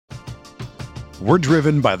We're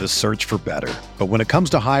driven by the search for better. But when it comes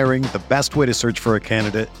to hiring, the best way to search for a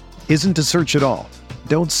candidate isn't to search at all.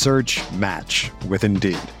 Don't search, match with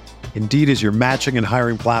Indeed. Indeed is your matching and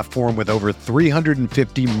hiring platform with over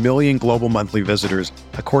 350 million global monthly visitors,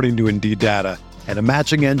 according to Indeed data, and a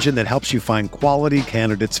matching engine that helps you find quality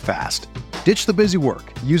candidates fast. Ditch the busy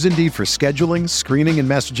work. Use Indeed for scheduling, screening, and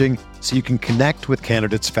messaging so you can connect with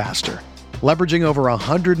candidates faster. Leveraging over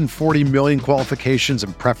 140 million qualifications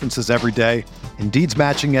and preferences every day, Indeed's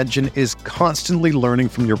matching engine is constantly learning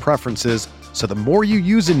from your preferences, so the more you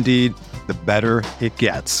use Indeed, the better it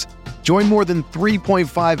gets. Join more than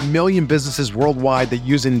 3.5 million businesses worldwide that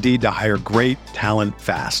use Indeed to hire great talent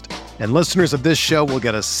fast. And listeners of this show will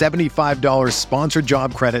get a $75 sponsored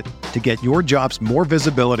job credit to get your jobs more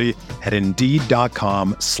visibility at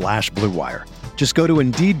Indeed.com/Blue Wire. Just go to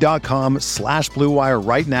Indeed.com/Blue Wire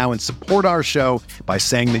right now and support our show by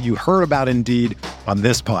saying that you heard about Indeed on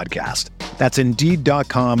this podcast. That's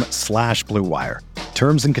Indeed.com/Blue Wire.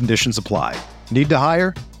 Terms and conditions apply. Need to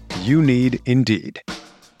hire? You need Indeed.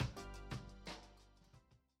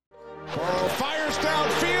 Fires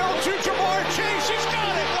downfield to Jamar Chase. He's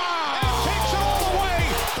got it. Wow. And takes it all the way.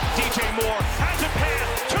 DJ Moore has a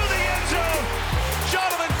pass to the end zone.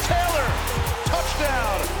 Jonathan Taylor.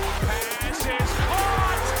 Touchdown. Pass is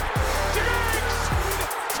caught. Diggs.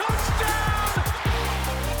 Touchdown.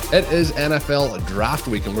 It is NFL Draft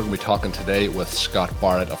Week, and we're going to be talking today with Scott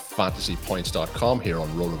Barrett of FantasyPoints.com here on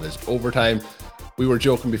RotoViz Overtime. We were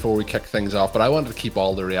joking before we kicked things off, but I wanted to keep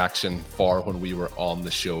all the reaction for when we were on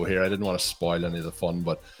the show here. I didn't want to spoil any of the fun,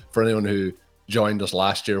 but for anyone who joined us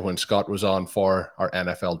last year when Scott was on for our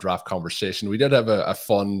NFL draft conversation, we did have a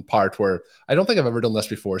fun part where I don't think I've ever done this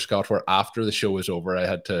before, Scott, where after the show was over, I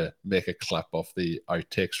had to make a clip of the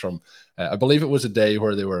outtakes from, I believe it was a day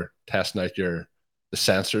where they were testing out the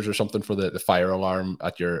sensors or something for the fire alarm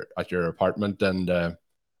at your apartment, and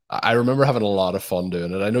I remember having a lot of fun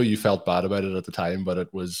doing it. I know you felt bad about it at the time, but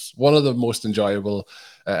it was one of the most enjoyable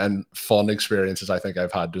and fun experiences I think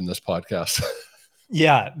I've had doing this podcast.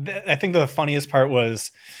 Yeah, I think the funniest part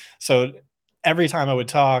was, so every time I would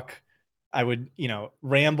talk, I would,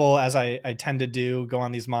 ramble as I tend to do, go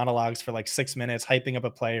on these monologues for like 6 minutes, hyping up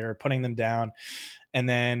a player, putting them down. And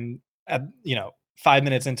then, 5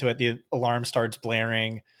 minutes into it, the alarm starts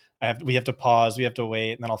blaring. We have to pause, we have to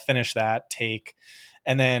wait, and then I'll finish that take.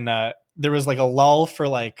 And then there was like a lull for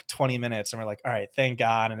like 20 minutes, and we're like, all right, thank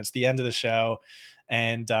God. And it's the end of the show.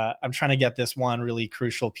 And I'm trying to get this one really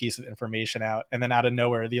crucial piece of information out. And then out of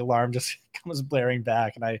nowhere, the alarm just comes blaring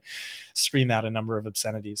back, and I scream out a number of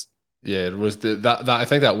obscenities. Yeah, it was I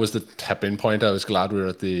think that was the tipping point. I was glad we were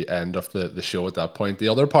at the end of the show at that point. The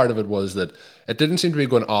other part of it was that it didn't seem to be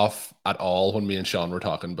going off at all when me and Sean were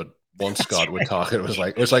talking, but once Scott would talk, it was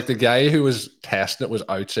like the guy who was testing it was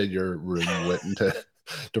outside your room waiting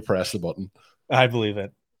to press the button. I believe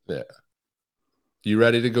it. Yeah. You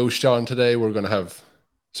ready to go, Sean, today? We're going to have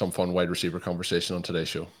some fun wide receiver conversation on today's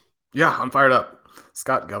show. Yeah, I'm fired up.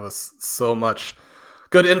 Scott gave us so much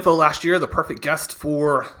good info last year. The perfect guest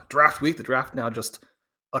for draft week. The draft now just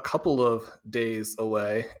a couple of days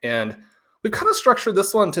away. And we've kind of structured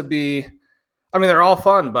this one to be, they're all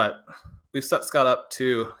fun, but we've set Scott up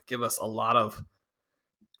to give us a lot of,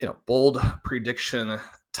 bold prediction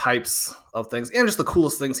types of things and just the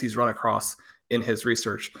coolest things he's run across in his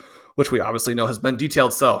research, which we obviously know has been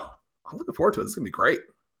detailed. So I'm looking forward to it. It's going to be great.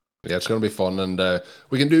 Yeah, it's going to be fun, and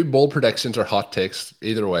we can do bold predictions or hot takes.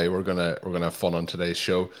 Either way, we're gonna have fun on today's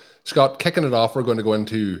show. Scott, kicking it off, we're going to go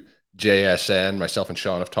into JSN. Myself and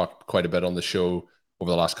Sean have talked quite a bit on the show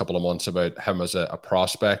over the last couple of months about him as a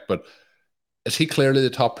prospect, but is he clearly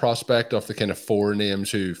the top prospect of the kind of four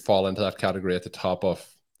names who fall into that category at the top of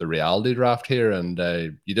the reality draft here? And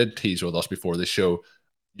you did tease with us before the show,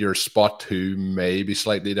 your spot two may be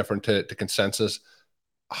slightly different to consensus.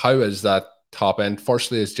 How is that top end?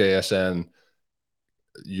 Firstly, is JSN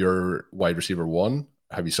your wide receiver one?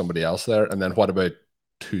 Have you somebody else there? And then what about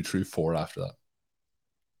 2 through 4 after that?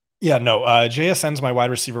 Yeah, no, JSN's my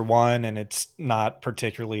wide receiver one, and it's not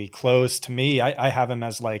particularly close to me. I have him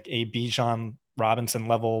as like a Bijan Robinson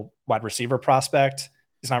level wide receiver prospect.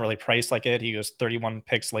 He's not really priced like it. He goes 31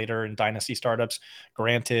 picks later in dynasty startups.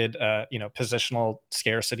 Granted, positional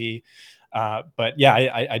scarcity. But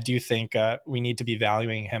yeah, I do think we need to be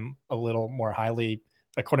valuing him a little more highly.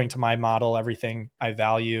 According to my model, everything I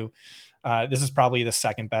value. This is probably the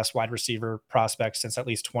second best wide receiver prospect since at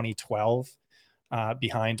least 2012,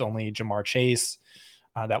 behind only Jamar Chase.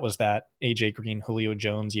 That was that AJ Green, Julio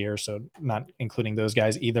Jones year. So not including those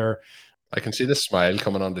guys either. I can see the smile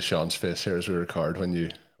coming onto Sean's face here as we record when you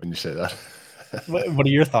say that. What are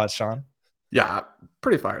your thoughts, Sean? Yeah,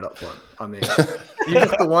 pretty fired up for him. I mean, you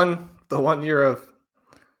get the one year of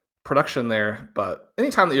production there, but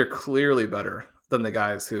anytime that you're clearly better than the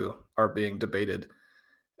guys who are being debated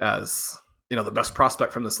as, the best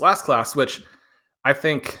prospect from this last class, which I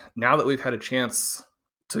think now that we've had a chance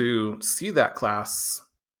to see that class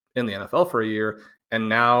in the NFL for a year, and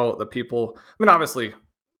now the people, I mean, obviously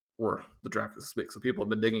the draft this week, so people have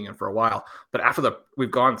been digging in for a while, but after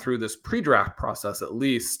we've gone through this pre-draft process, at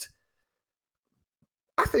least,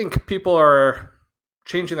 I think people are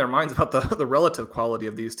changing their minds about the relative quality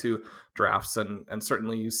of these two drafts, and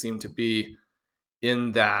certainly you seem to be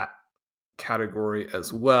in that category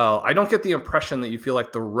as well. I don't get the impression that you feel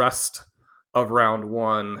like the rest of round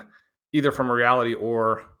one, either from a reality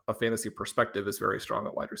or a fantasy perspective, is very strong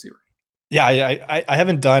at wide receiver. Yeah, I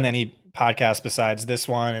haven't done any podcasts besides this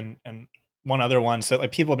one and one other one. So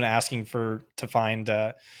like people have been asking to find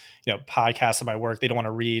podcasts of my work. They don't want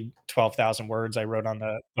to read 12,000 words I wrote on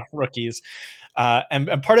the rookies.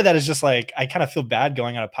 And part of that is just like, I kind of feel bad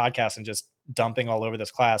going on a podcast and just dumping all over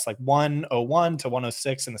this class, like 101 to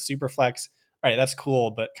 106 in the super flex. All right, that's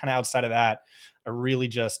cool. But kind of outside of that, I really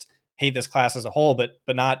just hate this class as a whole, but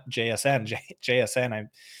not JSN. JSN,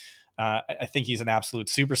 I think he's an absolute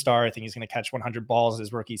superstar. I think he's going to catch 100 balls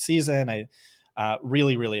his rookie season. I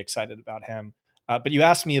really, really excited about him. But you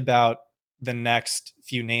asked me about the next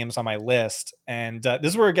few names on my list, and this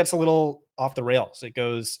is where it gets a little off the rails. It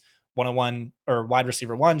goes 101 or wide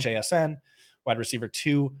receiver 1, JSN, wide receiver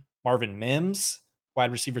 2, Marvin Mims,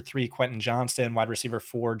 wide receiver 3, Quentin Johnston, wide receiver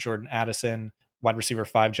 4, Jordan Addison, wide receiver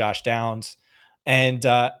 5, Josh Downs. And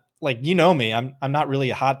me, I'm not really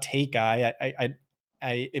a hot take guy.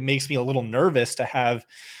 It makes me a little nervous to have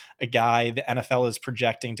a guy the NFL is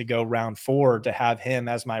projecting to go round 4 to have him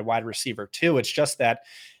as my wide receiver 2. It's just that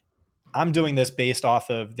I'm doing this based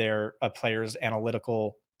off of a player's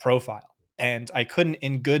analytical profile. And I couldn't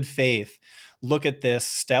in good faith look at this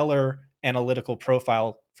stellar analytical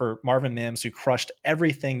profile for Marvin Mims, who crushed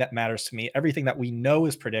everything that matters to me, everything that we know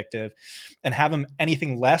is predictive, and have him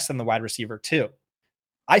anything less than the wide receiver 2.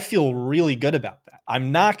 I feel really good about that.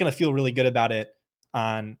 I'm not going to feel really good about it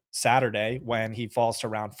on Saturday when he falls to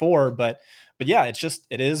round 4, but yeah,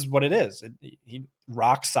 it is what it is. He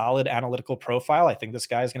rock solid analytical profile. I think this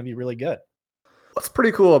guy is going to be really good. That's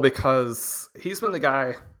pretty cool because he's been the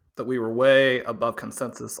guy that we were way above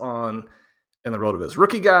consensus on in the RotoViz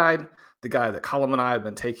rookie guide, the guy that Colin and I have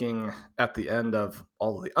been taking at the end of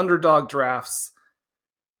all of the underdog drafts,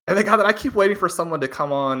 and the guy that I keep waiting for someone to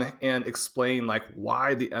come on and explain like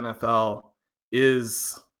why the NFL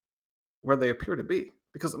is where they appear to be,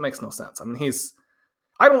 because it makes no sense. I mean,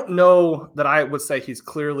 I don't know that I would say he's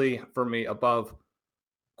clearly, for me, above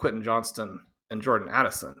Quentin Johnston and Jordan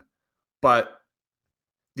Addison, but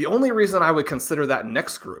the only reason I would consider that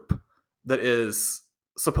next group that is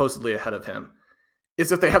supposedly ahead of him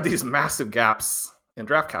is if they have these massive gaps in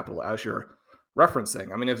draft capital, as you're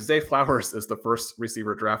referencing. I mean, if Zay Flowers is the first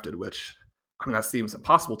receiver drafted, which, I mean, that seems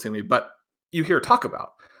impossible to me, but you hear talk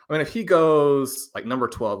about. I mean, if he goes like number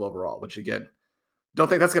 12 overall, which again, don't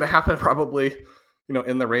think that's going to happen probably,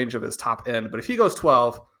 in the range of his top end. But if he goes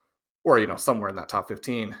 12 or, somewhere in that top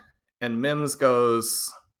 15 and Mims goes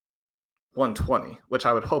 120, which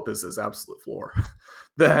I would hope is his absolute floor,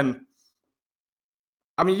 then,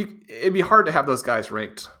 I mean, it'd be hard to have those guys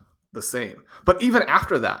ranked the same. But even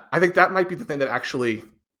after that, I think that might be the thing that actually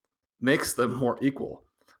makes them more equal,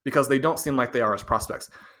 because they don't seem like they are as prospects.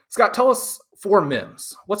 Scott, tell us for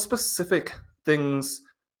Mims, what specific things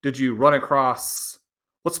did you run across?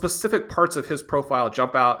 What specific parts of his profile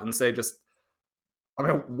jump out and say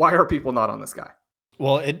why are people not on this guy?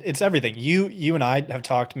 Well, it's everything. You and I have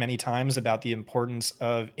talked many times about the importance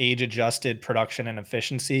of age-adjusted production and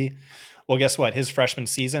efficiency. Well, guess what? His freshman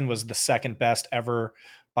season was the second best ever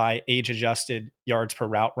by age-adjusted yards per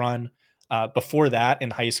route run. Before that,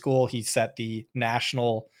 in high school, he set the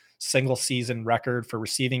national single-season record for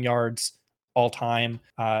receiving yards all time.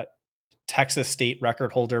 Texas State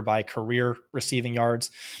record holder by career receiving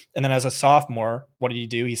yards. And then as a sophomore, what did he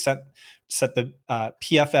do? He set the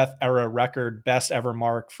PFF era record best ever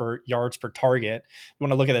mark for yards per target. You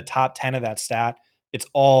want to look at the top 10 of that stat. It's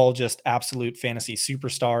all just absolute fantasy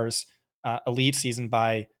superstars. Elite season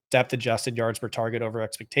by depth adjusted yards per target over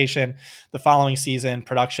expectation. The following season,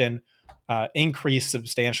 production increased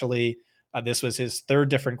substantially. This was his third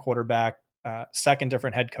different quarterback, second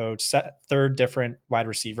different head coach, third different wide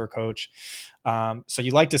receiver coach. So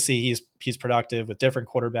you like to see he's productive with different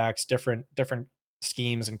quarterbacks, different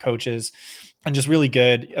schemes and coaches, and just really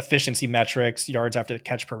good efficiency metrics, yards after the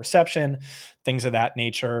catch per reception, things of that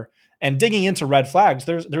nature. And digging into red flags,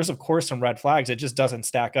 there's of course some red flags. It just doesn't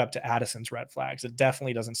stack up to Addison's red flags. It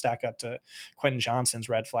definitely doesn't stack up to Quentin Johnston's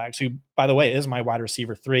red flags, who, by the way, is my wide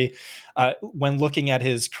receiver 3. When looking at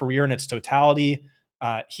his career in its totality,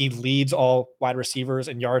 he leads all wide receivers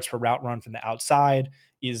in yards per route run from the outside.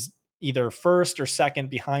 He's either first or second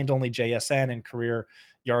behind only JSN in career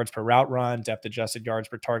yards per route run, depth adjusted yards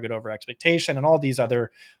per target over expectation, and all these other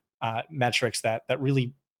metrics that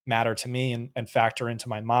really matter to me and factor into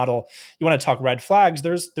my model. You want to talk red flags?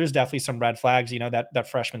 There's definitely some red flags. That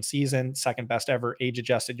freshman season, second best ever age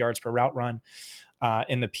adjusted yards per route run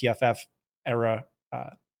in the PFF era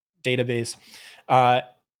database.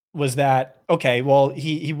 Was that okay? Well,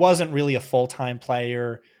 he wasn't really a full-time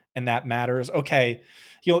player, and that matters. Okay,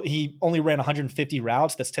 he only ran 150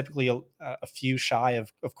 routes. That's typically a few shy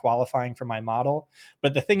of qualifying for my model.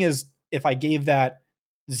 But the thing is, if I gave that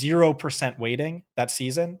 0% weighting that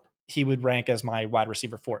season, he would rank as my wide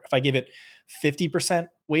receiver 4. If I gave it 50%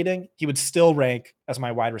 weighting, he would still rank as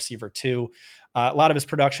my wide receiver 2. A lot of his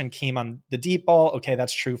production came on the deep ball. Okay,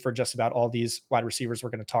 that's true for just about all these wide receivers we're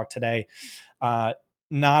going to talk today.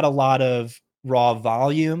 Not a lot of raw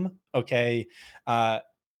volume. Okay.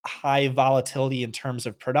 High volatility in terms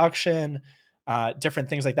of production, different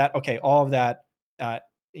things like that. Okay. All of that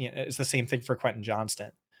is the same thing for Quentin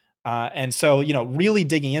Johnston. And so, really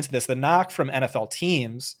digging into this, the knock from NFL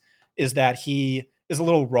teams is that he is a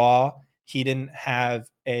little raw. He didn't have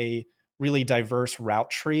a really diverse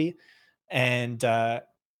route tree. And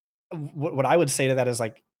what I would say to that is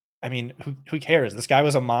like, I mean, who cares? This guy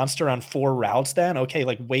was a monster on 4 routes then. Okay,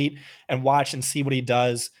 like wait and watch and see what he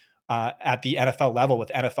does at the NFL level with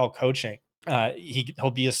NFL coaching.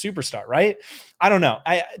 He'll be a superstar, right? I don't know.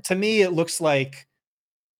 To me, it looks like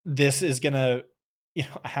this is going to,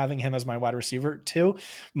 having him as my wide receiver 2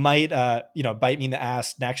 might, bite me in the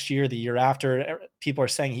ass next year, the year after. People are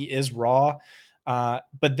saying he is raw.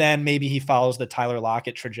 But then maybe he follows the Tyler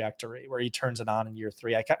Lockett trajectory where he turns it on in year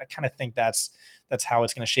 3. I kind of think that's how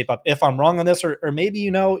it's going to shape up. If I'm wrong on this, or maybe,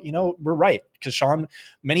 we're right. Because Sean,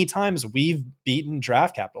 many times we've beaten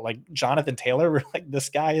draft capital. Like Jonathan Taylor, we're like, this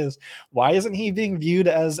guy why isn't he being viewed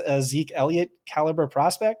as a Zeke Elliott caliber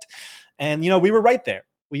prospect? And, we were right there.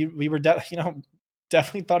 We were,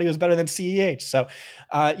 definitely thought he was better than CEH. So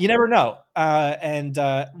you never know. And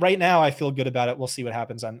right now I feel good about it. We'll see what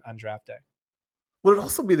happens on draft day. Would it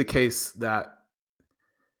also be the case that,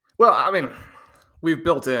 well, I mean, we've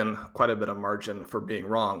built in quite a bit of margin for being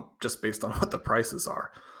wrong just based on what the prices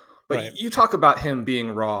are. But Right. You talk about him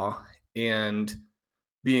being raw and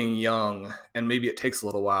being young, and maybe it takes a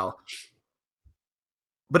little while.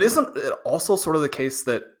 But isn't it also sort of the case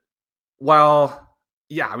that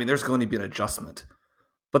there's going to be an adjustment.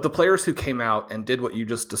 But the players who came out and did what you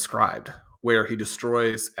just described, where he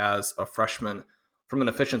destroys as a freshman from an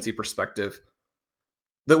efficiency perspective,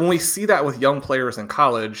 that when we see that with young players in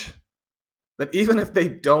college, that even if they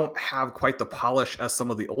don't have quite the polish as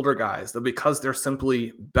some of the older guys, that because they're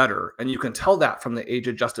simply better, and you can tell that from the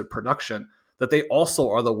age-adjusted production, that they also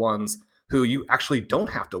are the ones who you actually don't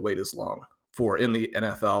have to wait as long for in the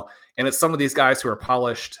NFL. And it's some of these guys who are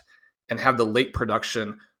polished and have the late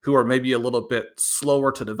production who are maybe a little bit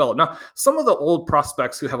slower to develop. Now, some of the old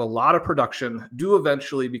prospects who have a lot of production do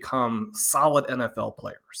eventually become solid NFL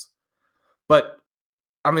players. But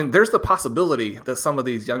I mean, there's the possibility that some of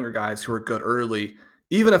these younger guys who are good early,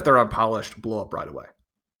 even if they're unpolished, blow up right away.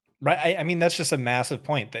 Right. I mean, that's just a massive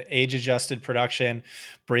point. The age-adjusted production,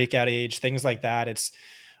 breakout age, things like that. It's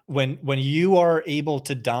when you are able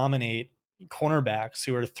to dominate cornerbacks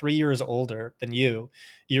who are 3 years older than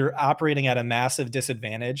you're operating at a massive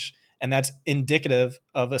disadvantage. And that's indicative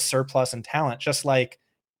of a surplus in talent, just like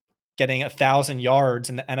getting 1,000 yards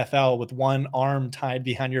in the NFL with one arm tied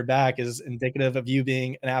behind your back is indicative of you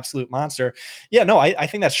being an absolute monster. Yeah, no, I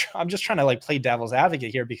think I'm just trying to like play devil's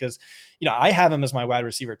advocate here because, I have him as my wide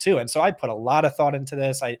receiver too. And so I put a lot of thought into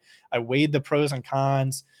this. I weighed the pros and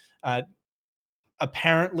cons.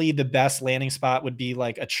 Apparently the best landing spot would be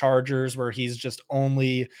like a Chargers where he's just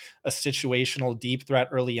only a situational deep threat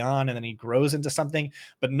early on and then he grows into something.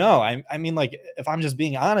 But no, I mean, like if I'm just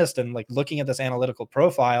being honest and like looking at this analytical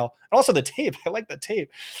profile and also the tape, I like the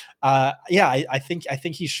tape. I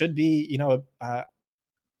think he should be,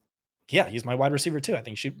 he's my wide receiver too. I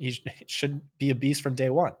think he should be a beast from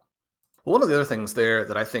day one. One of the other things there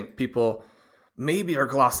that I think people maybe are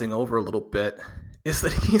glossing over a little bit is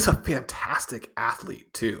that he's a fantastic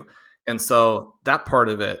athlete too. And so that part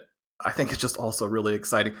of it, I think is just also really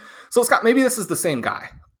exciting. So Scott, maybe this is the same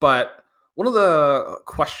guy, but one of the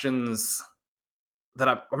questions that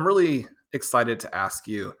I'm really excited to ask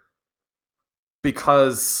you,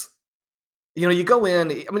 because you go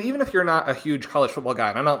in, I mean, even if you're not a huge college football guy,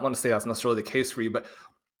 and I don't want to say that's necessarily the case for you, but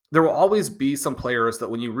there will always be some players that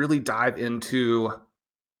when you really dive into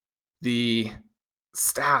the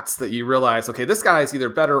stats that you realize, okay, this guy is either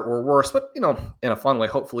better or worse, but in a fun way,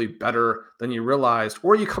 hopefully better than you realized,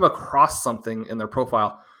 or you come across something in their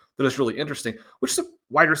profile that is really interesting. Which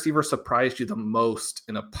wide receiver surprised you the most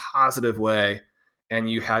in a positive way,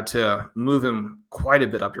 and you had to move him quite a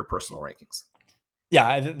bit up your personal rankings?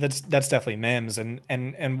 Yeah, that's definitely Mims,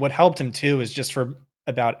 and what helped him too is just for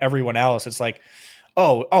about everyone else. It's like,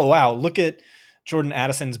 oh wow, look at Jordan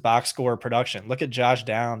Addison's box score production. Look at Josh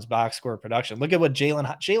Downs' box score production. Look at what Jalen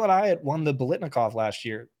Hyatt won the Bolitnikov last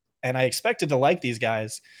year, and I expected to like these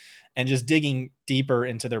guys. And just digging deeper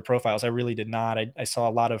into their profiles, I really did not. I saw a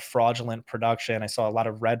lot of fraudulent production. I saw a lot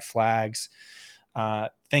of red flags,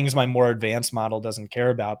 things my more advanced model doesn't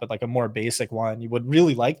care about, but like a more basic one, you would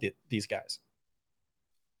really like these guys.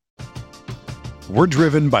 We're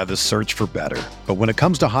driven by the search for better. But when it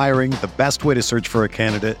comes to hiring, the best way to search for a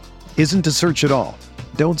candidate isn't to search at all.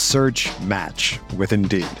 Don't search, match with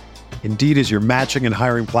Indeed. Indeed is your matching and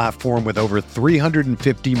hiring platform with over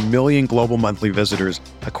 350 million global monthly visitors,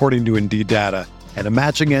 according to Indeed data, and a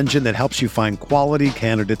matching engine that helps you find quality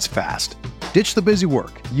candidates fast. Ditch the busy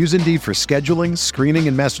work. Use Indeed for scheduling, screening,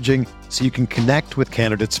 and messaging so you can connect with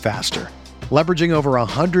candidates faster. Leveraging over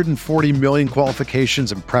 140 million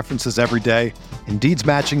qualifications and preferences every day, Indeed's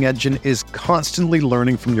matching engine is constantly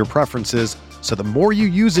learning from your preferences, so the more you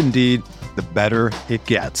use Indeed, the better it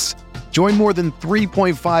gets. Join more than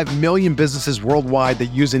 3.5 million businesses worldwide that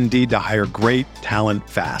use Indeed to hire great talent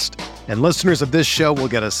fast. And listeners of this show will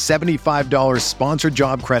get a $75 sponsored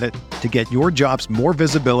job credit to get your jobs more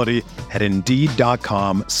visibility at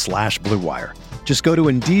Indeed.com/Blue Wire. Just go to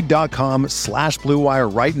Indeed.com/Blue Wire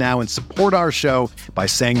right now and support our show by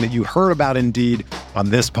saying that you heard about Indeed on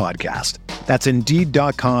this podcast. That's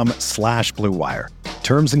Indeed.com/Blue Wire.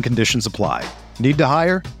 Terms and conditions apply. Need to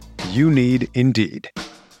hire? You need Indeed.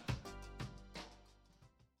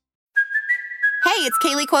 Hey, it's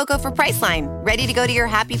Kaylee Cuoco for Priceline. Ready to go to your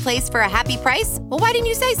happy place for a happy price? Well, why didn't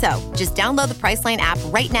you say so? Just download the Priceline app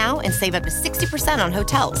right now and save up to 60% on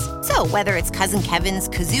hotels. So whether it's Cousin Kevin's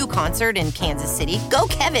Kazoo Concert in Kansas City, go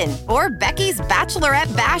Kevin, or Becky's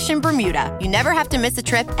Bachelorette Bash in Bermuda, you never have to miss a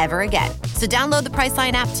trip ever again. So download the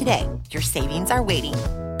Priceline app today. Your savings are waiting.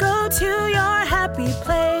 Go to your happy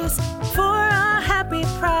place for a happy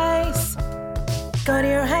price. Go to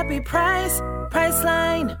your happy price,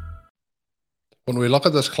 Priceline. When we look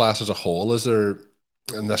at this class as a whole, is there,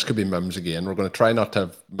 and this could be Mims again, we're going to try not to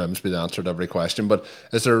have Mims be the answer to every question, but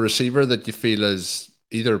is there a receiver that you feel is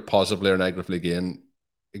either positively or negatively, again,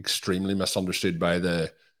 extremely misunderstood by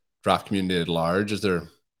the draft community at large? Is there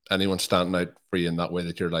anyone standing out for you in that way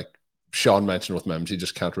that you're like, Sean mentioned with Mims, you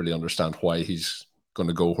just can't really understand why he's going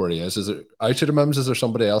to go where he is? Is there, outside of Mims, is there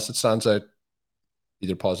somebody else that stands out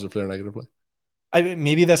either positively or negatively?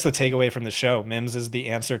 Maybe that's the takeaway from the show. Mims is the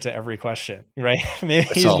answer to every question, right? Maybe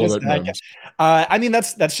It's all about Mims. I mean,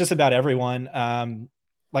 that's just about everyone.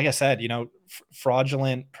 Like I said,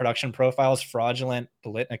 fraudulent production profiles, fraudulent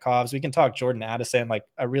Bolitnikovs. We can talk Jordan Addison. Like,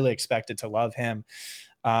 I really expected to love him.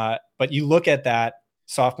 But you look at that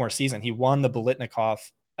sophomore season, he won the Bolitnikov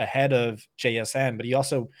ahead of JSN, but he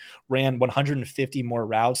also ran 150 more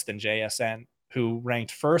routes than JSN, who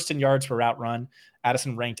ranked first in yards per route run.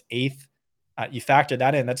 Addison ranked 8th. You factor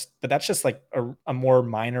that in, but that's just like a more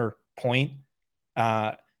minor point.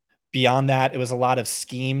 Beyond that, it was a lot of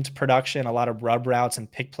schemed production, a lot of rub routes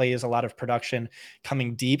and pick plays, a lot of production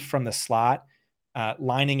coming deep from the slot,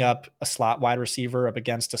 lining up a slot wide receiver up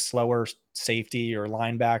against a slower safety or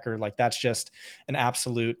linebacker. Like, that's just an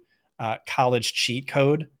absolute college cheat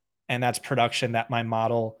code. And that's production that my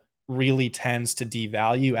model really tends to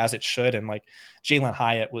devalue, as it should. And like, Jalen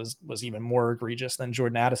Hyatt was even more egregious than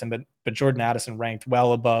Jordan Addison, but Jordan Addison ranked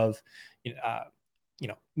well above,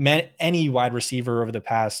 any wide receiver over the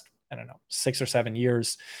past, 6 or 7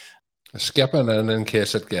 years. Skipping in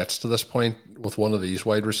case it gets to this point with one of these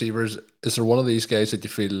wide receivers, is there one of these guys that you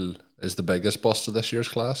feel is the biggest bust of this year's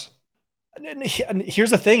class? And here's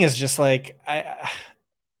the thing: is just like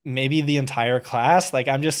maybe the entire class. Like,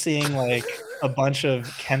 I'm just seeing like a bunch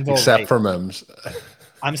of Kendall, except for Mims.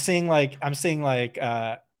 I'm seeing like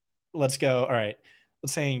let's go. All right,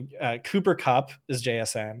 let's say Cooper Kupp is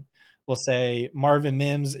JSN. We'll say Marvin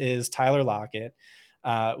Mims is Tyler Lockett.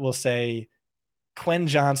 We'll say Quinn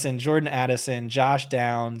Johnson, Jordan Addison, Josh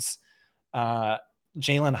Downs,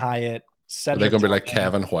 Jalen Hyatt. Are they going to be like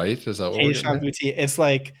Kevin White? Is that what we're doing? It's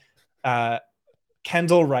like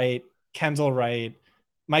Kendall Wright,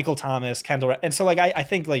 Michael Thomas, Kendall Wright. And so like I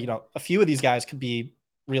think like a few of these guys could be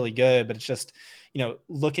really good, but it's just,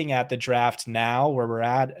 looking at the draft now where we're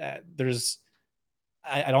at,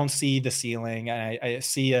 I don't see the ceiling. I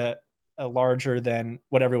see a larger than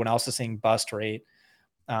what everyone else is seeing bust rate.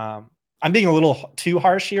 I'm being a little too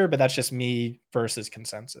harsh here, but that's just me versus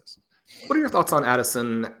consensus. What are your thoughts on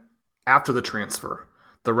Addison after the transfer?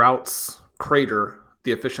 The routes crater,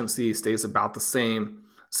 the efficiency stays about the same.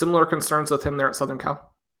 Similar concerns with him there at Southern Cal?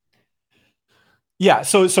 Yeah,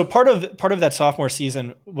 so part of that sophomore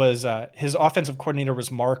season was his offensive coordinator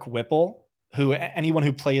was Mark Whipple, who anyone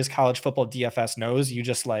who plays college football DFS knows. You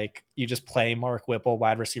just play Mark Whipple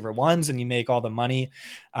wide receiver ones and you make all the money.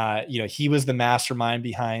 He was the mastermind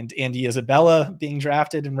behind Andy Isabella being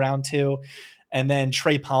drafted in round 2. And then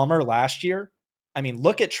Trey Palmer last year. I mean,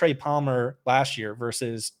 look at Trey Palmer last year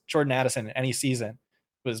versus Jordan Addison in any season.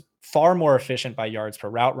 Was far more efficient by yards per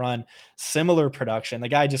route run, similar production. The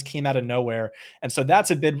guy just came out of nowhere. And so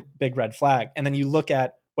that's a big red flag. And then you look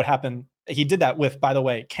at what happened. He did that with, by the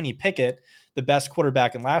way, Kenny Pickett, the best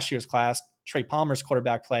quarterback in last year's class. Trey Palmer's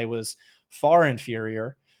quarterback play was far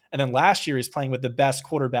inferior. And then last year he's playing with the best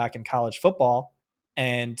quarterback in college football,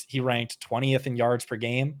 and he ranked 20th in yards per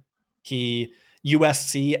game.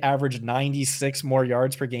 USC averaged 96 more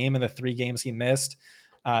yards per game in the 3 games he missed.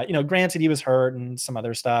 Granted he was hurt and some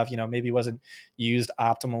other stuff, maybe wasn't used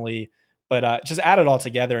optimally, but just add it all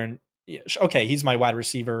together and okay, he's my wide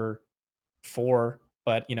receiver 4,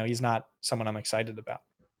 but he's not someone I'm excited about,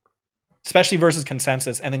 especially versus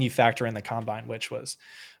consensus. And then you factor in the combine, which was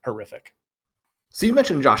horrific. So you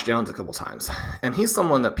mentioned Josh Downs a couple times, and he's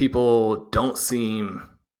someone that people don't seem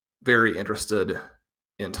very interested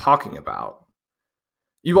in talking about.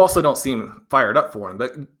 You also don't seem fired up for him,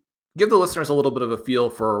 but give the listeners a little bit of a feel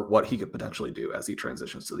for what he could potentially do as he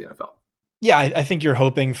transitions to the NFL. Yeah, I think you're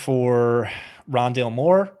hoping for Rondale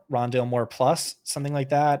Moore plus, something like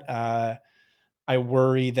that. I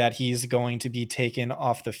worry that he's going to be taken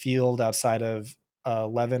off the field outside of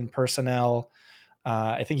 11 personnel.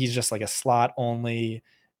 I think he's just like a slot only.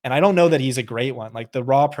 And I don't know that he's a great one. Like the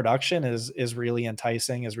raw production is really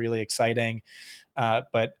enticing, is really exciting.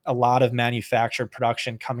 But a lot of manufactured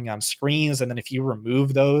production coming on screens. And then if you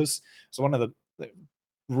remove those, so one of the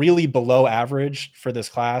really below average for this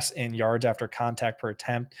class in yards after contact per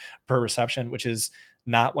attempt per reception, which is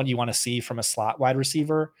not what you want to see from a slot wide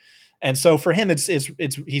receiver. And so for him,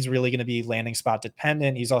 he's really going to be landing spot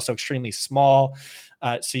dependent. He's also extremely small.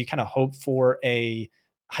 So you kind of hope for a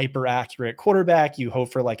hyper accurate quarterback. You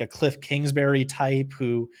hope for like a Cliff Kingsbury type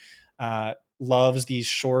who loves these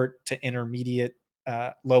short to intermediate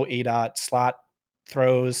low ADOT slot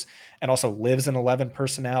throws and also lives in 11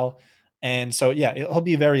 personnel. And so, yeah, he'll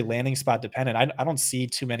be very landing spot dependent. I don't see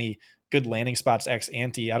too many good landing spots ex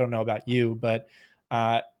ante. I don't know about you, but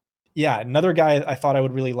yeah, another guy I thought I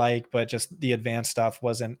would really like, but just the advanced stuff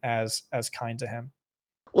wasn't as kind to him.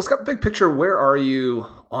 Well, Scott, big picture, where are you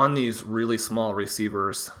on these really small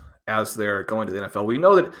receivers as they're going to the NFL? We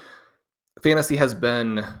know that fantasy has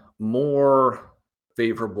been more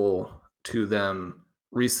favorable to them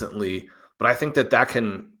recently, but I think that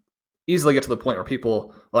can easily get to the point where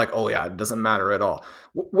people are like, oh yeah, it doesn't matter at all.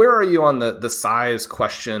 Where are you on the size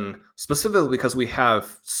question, specifically because we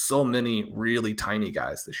have so many really tiny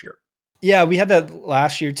guys this year? Yeah, we had that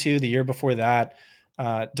last year too, the year before that.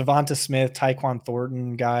 Devonta Smith, Tyquan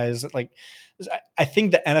Thornton guys. Like, I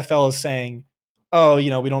think the NFL is saying, oh, we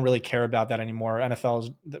don't really care about that anymore.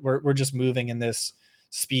 we're just moving in this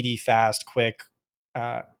speedy, fast, quick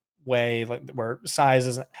way, like where size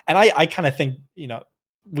isn't. And I kind of think,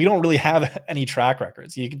 we don't really have any track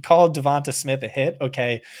records. You could call Devonta Smith a hit.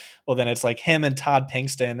 Okay. Well, then it's like him and Todd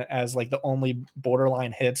Pinkston as like the only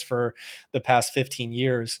borderline hits for the past 15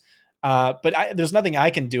 years. But there's nothing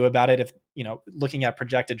I can do about it. If, looking at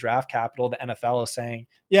projected draft capital, the NFL is saying,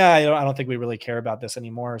 yeah, I don't think we really care about this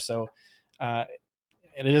anymore. So it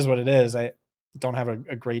is what it is. I don't have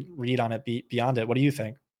a great read on it beyond it. What do you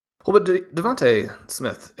think? Well, but Devonta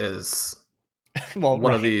Smith is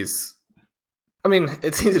one of these. I mean,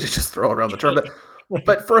 it's easy to just throw around the term,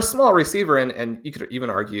 but for a small receiver, and you could even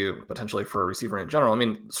argue potentially for a receiver in general, I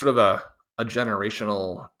mean, sort of a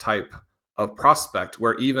generational type of prospect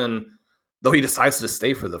where even though he decides to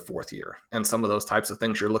stay for the 4th year and some of those types of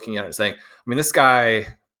things, you're looking at it saying, I mean, this guy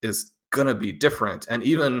is going to be different. And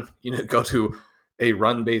even, go to a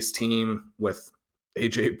run-based team with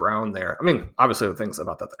AJ Brown there. I mean, obviously the things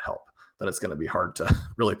about that help, that it's going to be hard to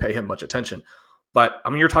really pay him much attention. But I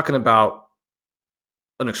mean, you're talking about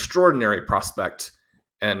an extraordinary prospect,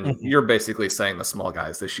 and you're basically saying the small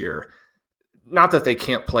guys this year, not that they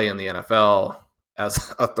can't play in the NFL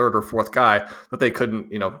as a 3rd or 4th guy, that they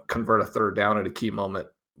couldn't, convert a 3rd down at a key moment,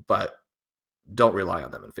 but don't rely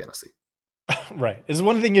on them in fantasy. Right. It's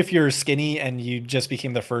one thing if you're skinny and you just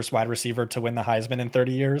became the first wide receiver to win the Heisman in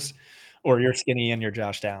 30 years, or you're skinny and you're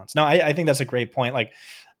Josh Downs. No, I think that's a great point. Like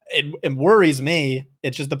it worries me.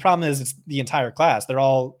 It's just the problem is it's the entire class. They're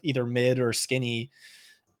all either mid or skinny.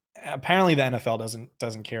 Apparently the NFL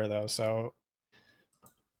doesn't care though. So,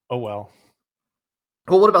 oh well.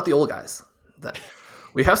 Well, what about the old guys? Then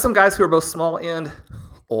we have some guys who are both small and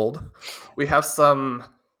old. We have some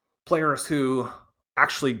players who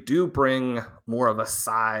actually do bring more of a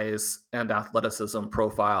size and athleticism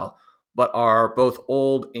profile, but are both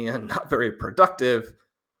old and not very productive.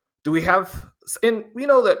 Do we have, and we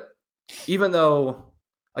know that even though,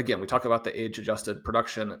 again, we talk about the age adjusted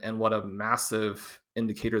production and what a massive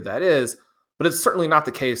indicator that is, but it's certainly not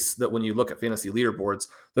the case that when you look at fantasy leaderboards,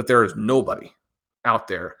 that there is nobody out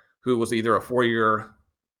there who was either a 4-year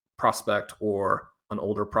prospect or an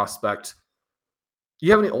older prospect.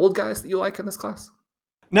 You have any old guys that you like in this class?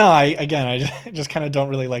 No, I just kind of don't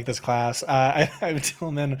really like this class. I have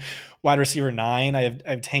Tillman wide receiver 9. I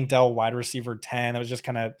have Tank Dell wide receiver 10. That was just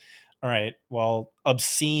kind of, all right, well,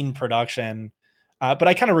 obscene production. But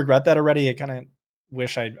I kind of regret that already. I kind of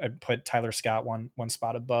wish I put Tyler Scott one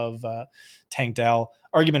spot above Tank Dell.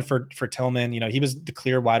 Argument for Tillman, he was the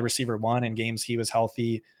clear wide receiver 1 in games he was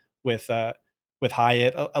healthy with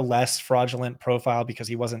Hyatt, a less fraudulent profile because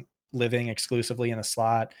he wasn't living exclusively in the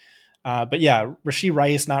slot. But yeah, Rashee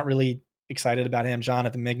Rice, not really excited about him.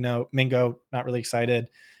 Jonathan Mingo, not really excited.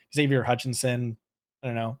 Xavier Hutchinson, I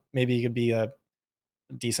don't know. Maybe he could be a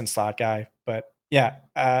decent slot guy. But yeah,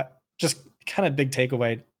 just kind of big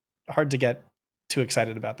takeaway. Hard to get too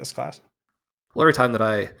excited about this class. Well, every time that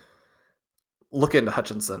I look into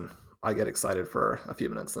Hutchinson, I get excited for a few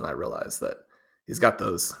minutes, and I realize that he's got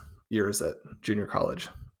those years at junior college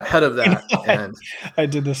ahead of that. And I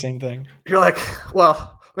did the same thing. You're like,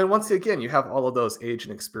 well, I mean, once again, you have all of those age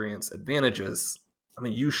and experience advantages. I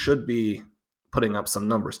mean, you should be putting up some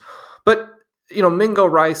numbers. But, Mingo,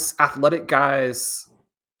 Rice, athletic guys,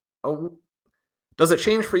 does it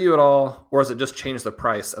change for you at all? Or does it just change the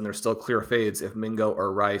price and there's still clear fades if Mingo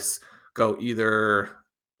or Rice go either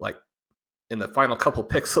like in the final couple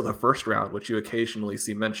picks of the first round, which you occasionally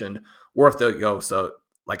see mentioned, or if they go so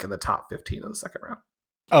like in the top 15 of the second round?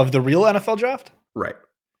 Of the real NFL draft? Right.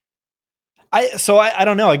 I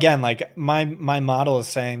don't know. Again, like my model is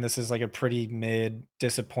saying this is like a pretty mid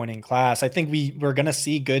disappointing class. I think we're going to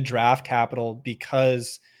see good draft capital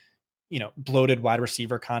because, bloated wide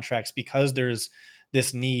receiver contracts, because there's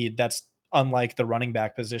this need that's unlike the running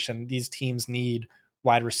back position. These teams need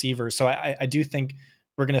wide receivers. So I do think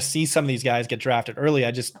we're going to see some of these guys get drafted early.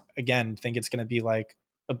 I just, again, think it's going to be like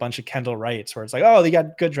a bunch of Kendall Wrights where it's like, oh, they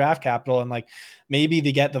got good draft capital. And like, maybe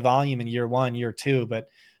they get the volume in year 1, year 2, but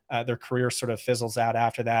their career sort of fizzles out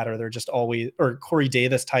after that, or they're just always, or Corey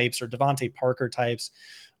Davis types or Devontae Parker types,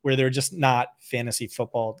 where they're just not fantasy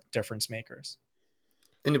football difference makers.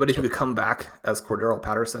 Anybody who could come back as Cordero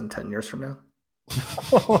Patterson 10 years from now?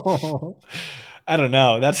 I don't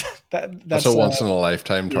know. That's a once in a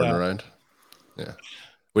lifetime turnaround. Yeah.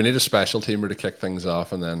 We need a special teamer to kick things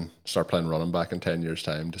off and then start playing running back in 10 years'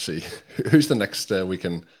 time to see who's the next we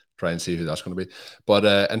can try and see who that's going to be.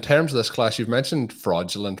 But in terms of this class, you've mentioned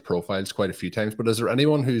fraudulent profiles quite a few times, but is there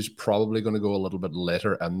anyone who's probably going to go a little bit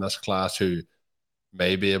later in this class who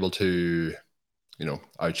may be able to,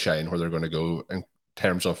 outshine where they're going to go in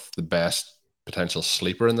terms of the best potential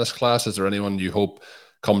sleeper in this class? Is there anyone you hope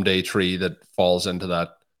come day 3 that falls into that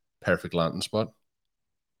perfect landing spot?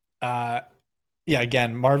 Yeah,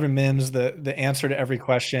 again, Marvin Mims, the answer to every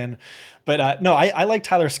question. But no, I like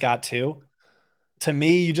Tyler Scott too. To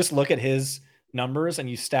me, you just look at his numbers and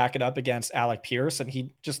you stack it up against Alec Pierce, and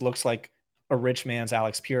he just looks like a rich man's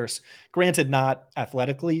Alex Pierce. Granted, not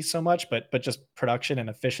athletically so much, but just production and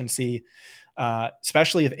efficiency,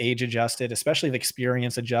 especially if age adjusted, especially if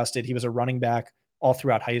experience adjusted. He was a running back all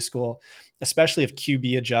throughout high school, especially if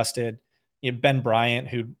QB adjusted. Ben Bryant,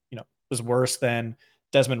 who was worse than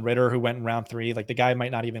Desmond Ridder, who went in round 3. Like, the guy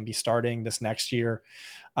might not even be starting this next year.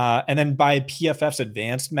 And then by PFF's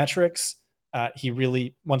advanced metrics, he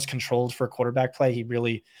really, once controlled for quarterback play, he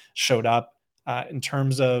really showed up in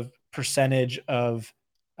terms of percentage of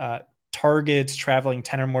targets traveling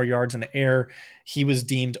 10 or more yards in the air. He was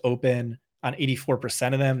deemed open on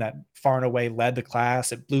 84% of them. That far and away led the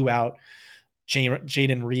class. It blew out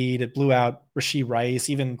Jaden Reed. It blew out Rashee Rice,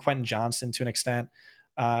 even Quentin Johnson to an extent.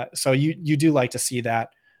 So you do like to see that.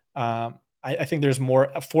 I think there's more,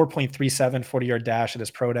 a 4.37 40-yard dash at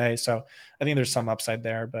his pro day. So I think there's some upside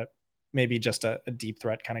there, but maybe just a deep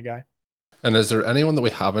threat kind of guy. And is there anyone that we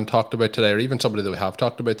haven't talked about today, or even somebody that we have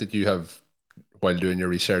talked about that you have while doing your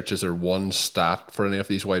research, is there one stat for any of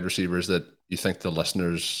these wide receivers that you think the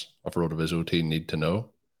listeners of RotoViz OT need to know?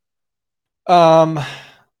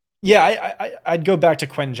 Yeah, I'd go back to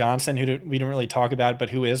Quentin Johnson, who we didn't really talk about, but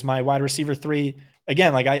who is my wide receiver 3.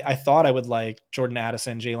 Again, like I thought I would like Jordan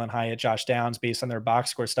Addison, Jalen Hyatt, Josh Downs based on their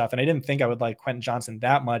box score stuff. And I didn't think I would like Quentin Johnson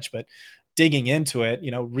that much, but digging into it,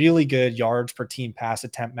 really good yards per team pass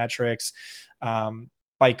attempt metrics.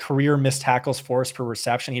 By career missed tackles forced per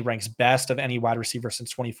reception, he ranks best of any wide receiver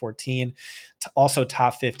since 2014. Also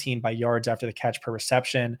top 15 by yards after the catch per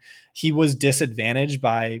reception. He was disadvantaged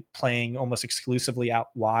by playing almost exclusively out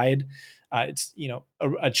wide. It's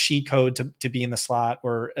a cheat code to be in the slot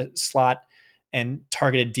or a slot and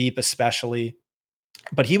targeted deep, especially.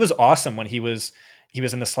 But he was awesome when he was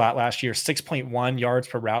in the slot last year. 6.1 yards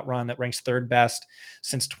per route run, that ranks third best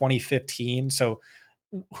since 2015. So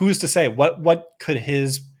who's to say what could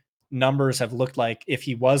his numbers have looked like if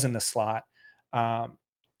he was in the slot?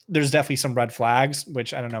 There's definitely some red flags,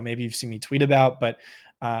 which I don't know, maybe you've seen me tweet about, but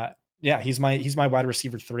yeah, he's my wide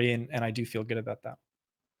receiver 3, and I do feel good about that.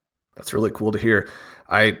 That's really cool to hear.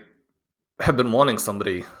 I have been wanting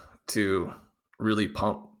somebody to really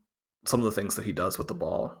pump some of the things that he does with the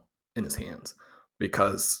ball in his hands,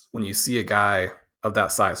 because when you see a guy of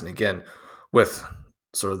that size, and again, with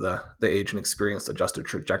sort of the age and experience adjusted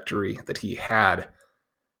trajectory that he had,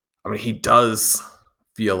 I mean, he does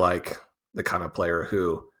feel like the kind of player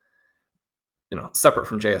who, separate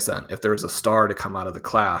from JSN, if there's a star to come out of the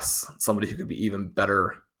class, somebody who could be even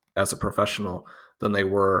better as a professional than they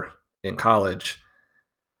were in college.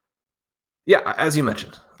 Yeah, as you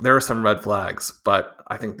mentioned, there are some red flags, but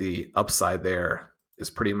I think the upside there is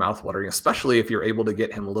pretty mouthwatering, especially if you're able to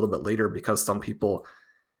get him a little bit later, because some people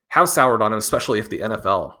have soured on him, especially if the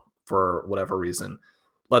NFL, for whatever reason,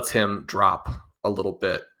 lets him drop a little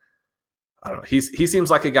bit. I don't know. He seems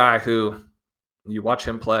like a guy who, you watch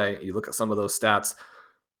him play, you look at some of those stats,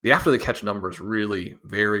 the after the catch number is really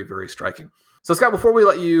very, very striking. So Scott, before we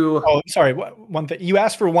let you... Oh, sorry. One thing. You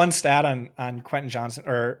asked for one stat on Quentin Johnson,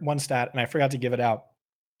 or one stat, and I forgot to give it out.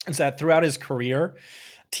 Is that throughout his career,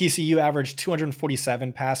 TCU averaged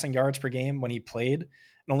 247 passing yards per game when he played, and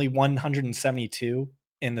only 172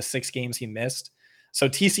 in the 6 games he missed. So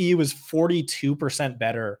TCU was 42%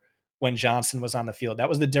 better when Johnson was on the field. That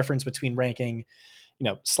was the difference between ranking,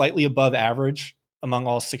 slightly above average among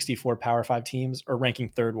all 64 Power 5 teams, or ranking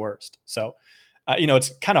third worst. So,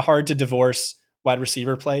 it's kind of hard to divorce wide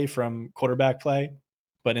receiver play from quarterback play,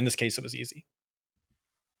 but in this case, it was easy.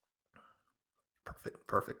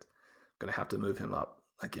 Perfect. Going to have to move him up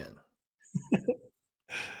again.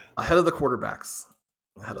 Ahead of the quarterbacks.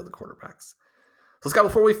 So Scott,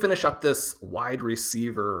 before we finish up this wide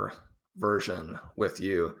receiver version with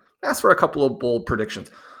you, ask for a couple of bold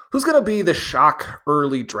predictions. Who's going to be the shock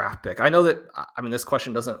early draft pick? I know that, this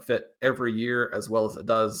question doesn't fit every year as well as it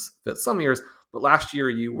does fit some years, but last year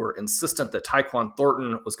you were insistent that Tyquan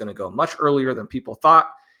Thornton was going to go much earlier than people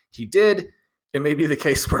thought. He did. It may be the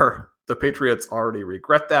case where the Patriots already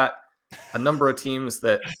regret that. A number of teams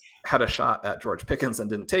that had a shot at George Pickens and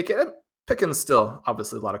didn't take it. And Pickens still,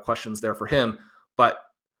 obviously, a lot of questions there for him. But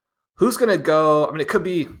who's going to go? It could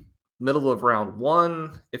be middle of round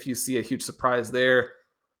 1 if you see a huge surprise there.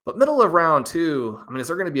 But middle of round 2, is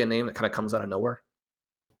there going to be a name that kind of comes out of nowhere?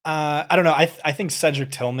 I don't know. I think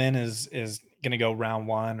Cedric Tillman is going to go round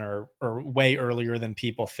 1 or way earlier than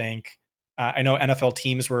people think. I know NFL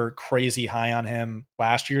teams were crazy high on him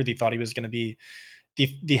last year. They thought he was going to be,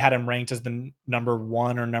 they had him ranked as the number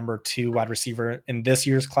 1 or number 2 wide receiver in this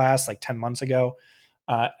year's class, like 10 months ago.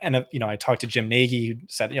 And I talked to Jim Nagy, who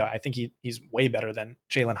said, I think he's way better than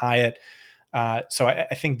Jalen Hyatt. So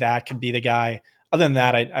I think that could be the guy. Other than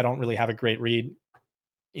that, I don't really have a great read.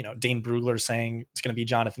 Dane Brugler saying it's going to be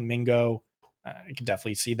Jonathan Mingo. I can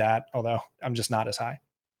definitely see that, although I'm just not as high.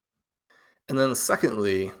 And then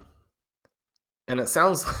secondly, and it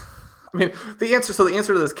sounds, the answer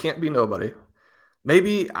to this can't be nobody.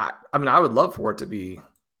 Maybe, I would love for it to be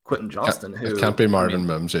Quentin Johnston. It can't be Marvin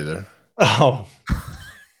Mims either. Oh.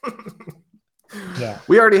 Yeah.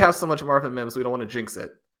 We already have so much Marvin Mims, we don't want to jinx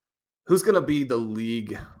it. Who's going to be the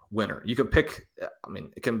league winner? You can pick,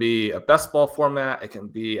 it can be a best ball format. It can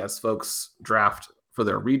be as folks draft for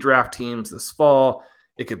their redraft teams this fall.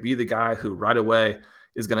 It could be the guy who right away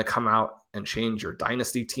is going to come out and change your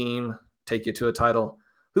dynasty team, take you to a title.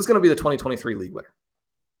 Who's going to be the 2023 league winner?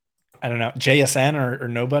 I don't know. JSN or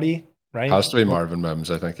nobody, right? Has to be Marvin Mims.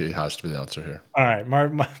 I think he has to be the answer here. All right.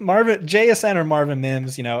 Marvin, JSN or Marvin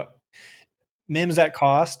Mims, Mims at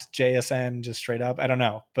cost, JSN just straight up. I don't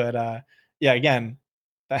know. But yeah, again,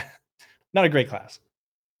 not a great class.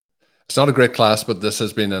 It's not a great class, but this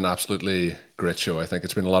has been an absolutely great show. I think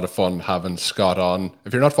it's been a lot of fun having Scott on.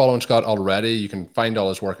 If you're not following Scott already, you can find all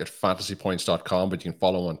his work at fantasypoints.com, but you can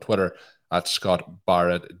follow him on Twitter at Scott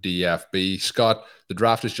Barrett DFB. Scott, the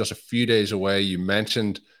draft is just a few days away. You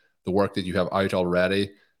mentioned the work that you have out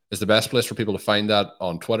already. Is the best place for people to find that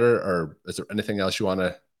on Twitter, or is there anything else you want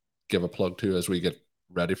to give a plug to as we get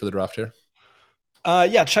ready for the draft here?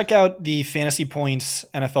 Yeah, check out the Fantasy Points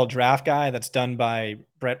NFL Draft Guide that's done by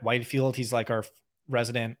Brett Whitefield. He's like our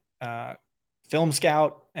resident film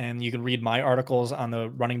scout, and you can read my articles on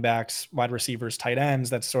the running backs, wide receivers, tight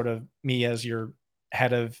ends. That's sort of me as your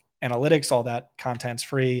head of analytics. All that content's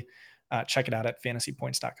free. Check it out at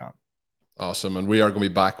fantasypoints.com. Awesome. And we are going to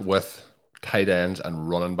be back with tight ends and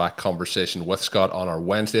running back conversation with Scott on our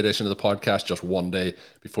Wednesday edition of the podcast, just one day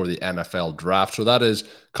before the NFL draft. So that is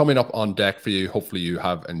coming up on deck for you. Hopefully you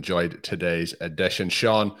have enjoyed today's edition.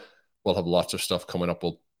 Sean, we'll have lots of stuff coming up.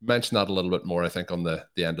 We'll mention that a little bit more, I think, on the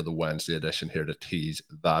end of the Wednesday edition here to tease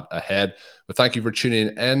that ahead. But thank you for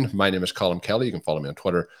tuning in. My name is Colin Kelly. You can follow me on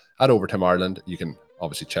Twitter at Overtime Ireland. You can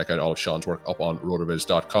obviously check out all of Sean's work up on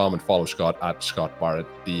rotoviz.com and follow Scott at Scott Barrett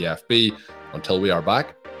DFB. Until we are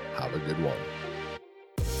back, have a good one.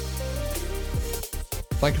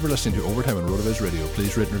 Thank you for listening to Overtime on RotoViz Radio.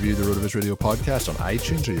 Please rate and review the RotoViz Radio podcast on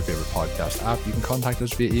iTunes or your favorite podcast app. You can contact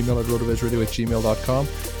us via email at rotovizradio@gmail.com.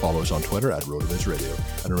 Follow us on Twitter at RotoViz Radio.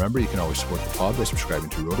 And remember, you can always support the pod by subscribing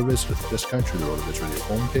to RotoViz with a discount through the RotoViz Radio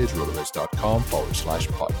homepage,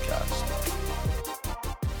 rotoviz.com/podcast.